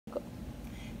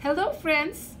Hello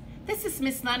friends, this is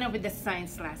Miss Nana with the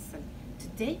science lesson.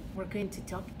 Today we're going to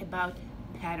talk about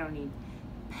patterning.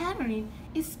 Patterning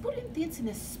is putting things in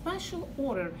a special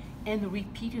order and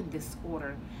repeating this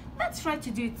order. Let's try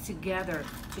to do it together.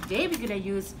 Today we're going to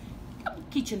use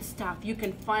kitchen stuff you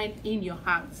can find in your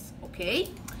house, okay?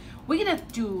 We're going to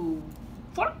do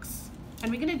forks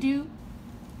and we're going to do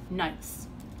knives.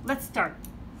 Let's start.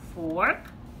 Fork,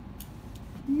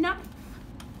 knife,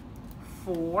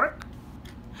 fork,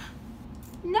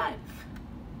 knife.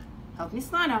 Help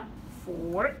Miss Nana.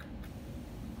 Fork,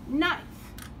 knife.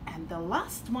 And the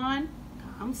last one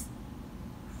comes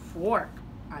fork.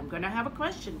 I'm gonna have a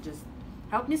question. Just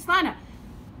help Miss Nana.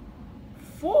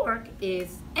 Fork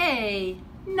is A,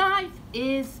 knife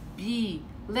is B.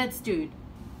 Let's do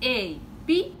it. A,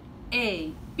 B,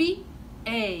 A, B,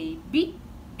 A, B,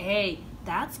 A.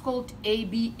 That's called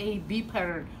A-B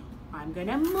pattern. I'm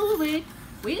gonna move it.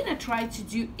 We're gonna try to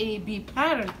do A-B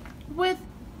pattern with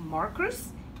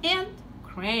markers and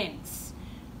crayons.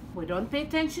 We don't pay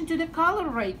attention to the color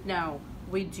right now.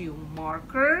 We do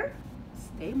marker,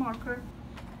 stay marker.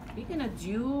 We're gonna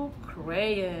do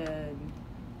crayon.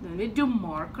 Then we do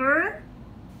marker.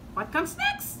 What comes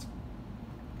next?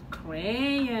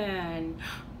 Crayon.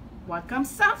 What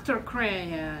comes after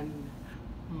crayon?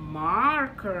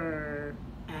 Marker.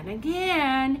 And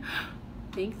again,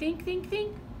 think.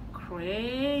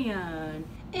 Crayon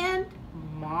and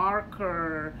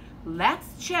marker.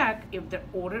 Let's check if the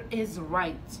order is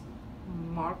right.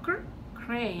 Marker,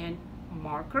 crayon,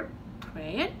 marker,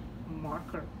 crayon,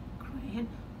 marker, crayon,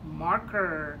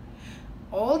 marker.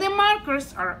 All the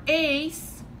markers are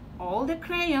A's. All the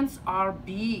crayons are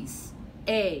B's.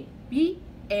 A, B,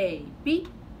 A, B,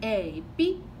 A,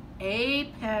 B, A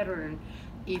pattern.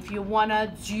 If you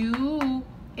wanna do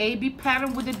A-B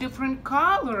pattern with the different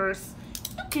colors,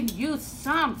 you can use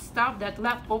some stuff that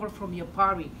left over from your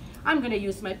party. I'm gonna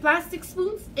use my plastic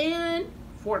spoons and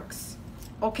forks.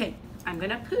 Okay, I'm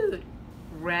gonna put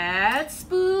red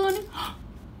spoon,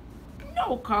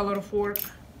 no color fork,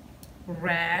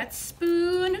 red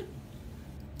spoon.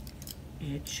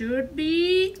 It should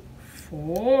be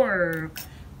fork.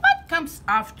 What comes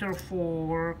after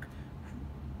fork?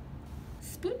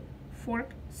 Spoon,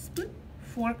 fork, spoon,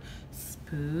 fork,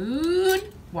 spoon.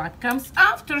 What comes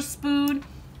after spoon?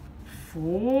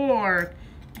 Fork.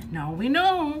 And now we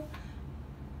know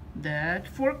that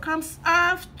fork comes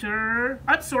after,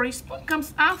 spoon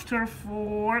comes after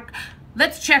fork.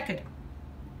 Let's check it.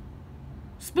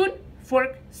 Spoon,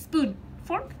 fork, spoon,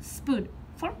 fork, spoon,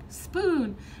 fork,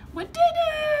 spoon. We did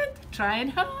it. Try it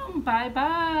home.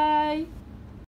 Bye-bye.